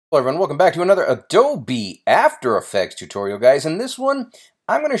Hello everyone, welcome back to another Adobe After Effects tutorial, guys. In this one,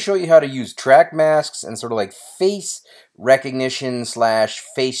 I'm going to show you how to use track masks and sort of like face recognition slash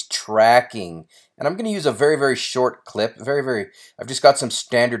face tracking. And I'm going to use a very short clip, I've just got some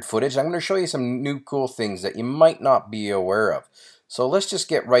standard footage. I'm going to show you some new cool things that you might not be aware of. So let's just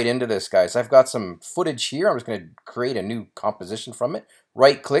get right into this, guys. I've got some footage here. I'm just going to create a new composition from it.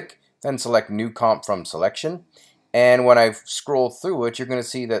 Right click, then select New Comp from Selection. And when I scroll through it, you're going to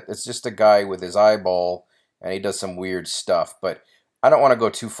see that it's just a guy with his eyeball, and he does some weird stuff. But I don't want to go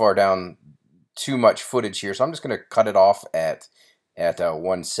too far down too much footage here, so I'm just going to cut it off at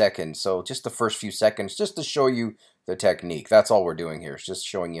 1 second. So just the first few seconds, just to show you the technique. That's all we're doing here. It's just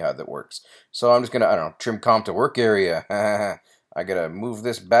showing you how that works. So I'm just going to, I don't know, trim comp to work area. I got to move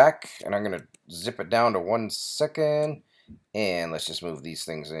this back, and I'm going to zip it down to 1 second. And let's just move these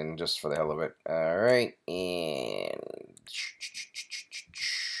things in just for the hell of it. Alright, and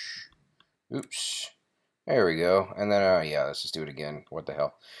oops. There we go. And then, yeah, let's just do it again. What the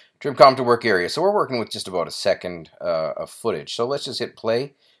hell? Trim comp to work area. So we're working with just about a second of footage. So let's just hit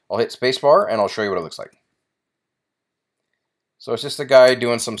play. I'll hit spacebar, and I'll show you what it looks like. So it's just a guy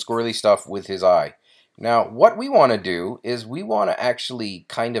doing some squirrely stuff with his eye. Now, what we want to do is we want to actually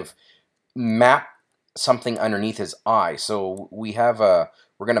kind of map something underneath his eye. So we're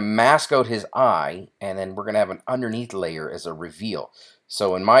going to mask out his eye, and then we're going to have an underneath layer as a reveal.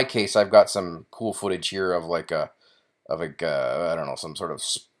 So in my case, I've got some cool footage here of like I don't know, some sort of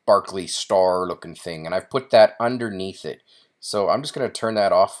sparkly star looking thing, and I've put that underneath it. So I'm just going to turn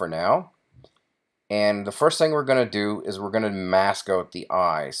that off for now. And the first thing we're going to do is we're going to mask out the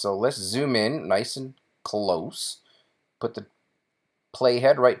eye. So let's zoom in nice and close. Put the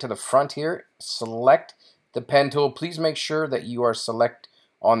playhead right to the front here. Select the pen tool. Please make sure that you are select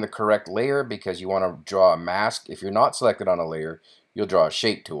on the correct layer, because you want to draw a mask. If you're not selected on a layer, you'll draw a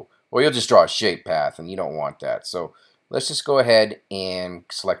shape tool, or you'll just draw a shape path, and you don't want that. So let's just go ahead and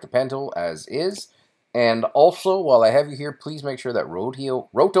select the pen tool as is. And also, while I have you here, please make sure that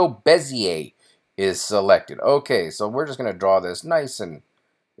Roto Bezier is selected. Okay, so we're just going to draw this nice, and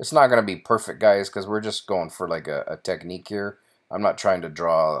it's not going to be perfect, guys, because we're just going for like a technique here. I'm not trying to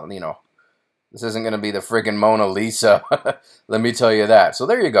draw, you know, this isn't going to be the friggin' Mona Lisa. Let me tell you that. So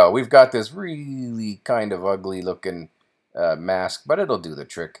there you go. We've got this really kind of ugly looking mask, but it'll do the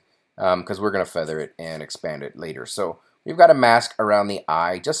trick because we're going to feather it and expand it later. So we've got a mask around the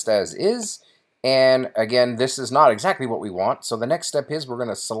eye just as is. And again, this is not exactly what we want. So the next step is we're going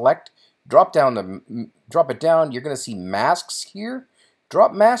to select, drop it down. You're going to see masks here.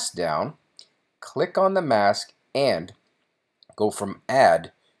 Drop mask down, click on the mask, and go from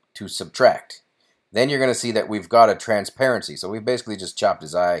add to subtract. Then you're going to see that we've got a transparency. So we've basically just chopped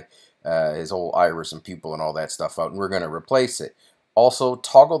his eye, his whole iris and pupil and all that stuff out, and we're going to replace it. Also,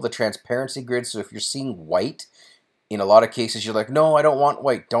 toggle the transparency grid. So if you're seeing white, in a lot of cases you're like, no, I don't want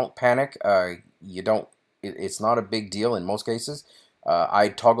white. Don't panic. It's not a big deal in most cases. I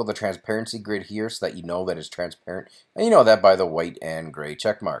toggle the transparency grid here so that you know that it's transparent, and you know that by the white and gray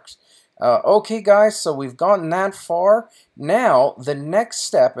check marks. Okay, guys, so we've gotten that far. Now, the next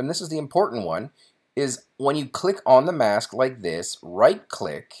step, and this is the important one, is when you click on the mask like this,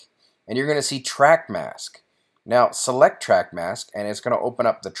 right-click, and you're going to see Track Mask. Now, select Track Mask, and it's going to open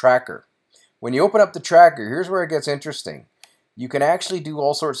up the tracker. When you open up the tracker, here's where it gets interesting. You can actually do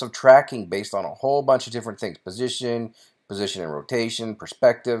all sorts of tracking based on a whole bunch of different things. Position and rotation,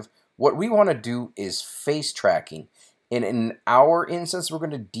 perspective. What we want to do is face tracking. And in our instance, we're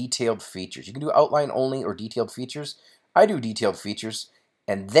going to detailed features. You can do outline only or detailed features. I do detailed features.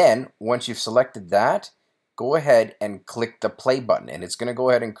 And then, once you've selected that, go ahead and click the play button. And it's going to go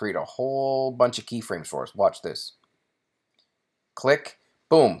ahead and create a whole bunch of keyframes for us. Watch this. Click.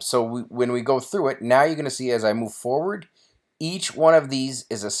 Boom. So when we go through it, now you're going to see as I move forward, each one of these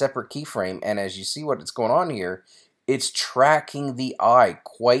is a separate keyframe. And as you see what's going on here, it's tracking the eye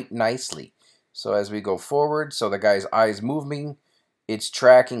quite nicely. So as we go forward, so the guy's eye is moving, it's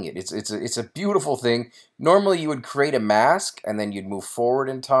tracking it. It's a beautiful thing. Normally you would create a mask, and then you'd move forward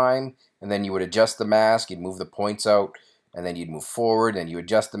in time, and then you would adjust the mask, you'd move the points out, and then you'd move forward, and you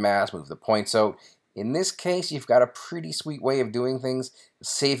adjust the mask, move the points out. In this case, you've got a pretty sweet way of doing things,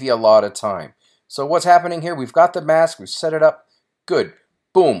 save you a lot of time. So what's happening here? We've got the mask, we've set it up, good,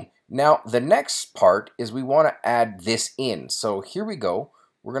 boom. Now the next part is we want to add this in. So here we go.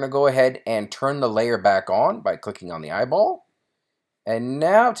 We're going to go ahead and turn the layer back on by clicking on the eyeball. And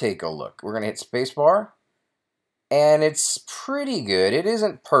now take a look. We're going to hit spacebar. And it's pretty good. It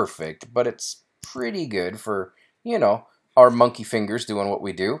isn't perfect, but it's pretty good for, you know, our monkey fingers doing what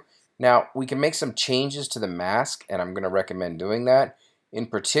we do. Now, we can make some changes to the mask, and I'm going to recommend doing that. In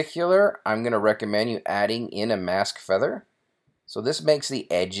particular, I'm going to recommend you adding in a mask feather. So this makes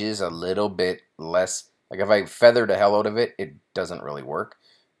the edges a little bit less, like if I feather the hell out of it, it doesn't really work.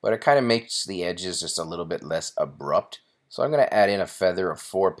 But it kind of makes the edges just a little bit less abrupt. So I'm going to add in a feather of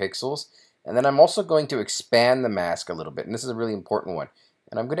 4 pixels. And then I'm also going to expand the mask a little bit. And this is a really important one.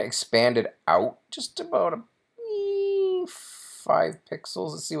 And I'm going to expand it out just about 5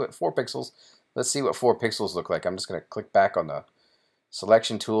 pixels. Let's see what 4 pixels. Let's see what 4 pixels look like. I'm just going to click back on the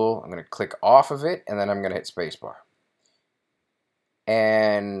selection tool. I'm going to click off of it, and then I'm going to hit spacebar.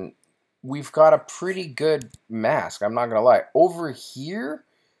 And we've got a pretty good mask, I'm not going to lie. Over here,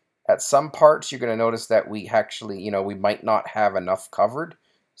 at some parts, you're going to notice that we actually, we might not have enough covered.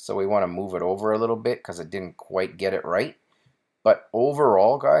 So we want to move it over a little bit because it didn't quite get it right. But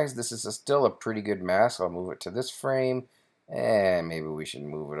overall, guys, this is still a pretty good mask. I'll move it to this frame. And maybe we should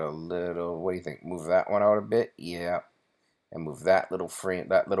move it a little. What do you think? Move that one out a bit? Yeah. And move that little frame,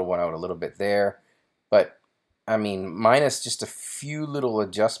 that little one out a little bit there. But I mean, minus just a few little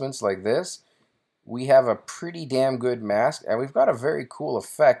adjustments like this, we have a pretty damn good mask, and we've got a very cool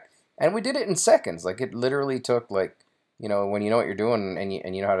effect. And we did it in seconds. Like, it literally took, like, when you know what you're doing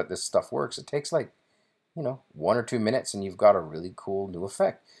and you know how this stuff works, it takes like, 1 or 2 minutes, and you've got a really cool new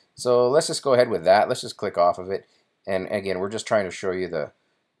effect. So let's just go ahead with that. Let's just click off of it. And again, we're just trying to show you the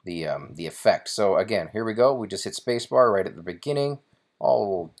effect. So again, here we go. We just hit spacebar right at the beginning.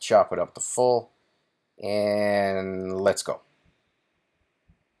 I'll chop it up to full. And let's go.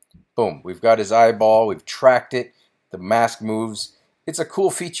 Boom, we've got his eyeball, we've tracked it, the mask moves. It's a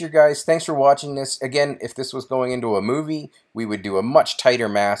cool feature, guys. Thanks for watching this. Again, if this was going into a movie, we would do a much tighter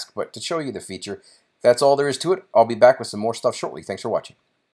mask, but to show you the feature, that's all there is to it. I'll be back with some more stuff shortly. Thanks for watching.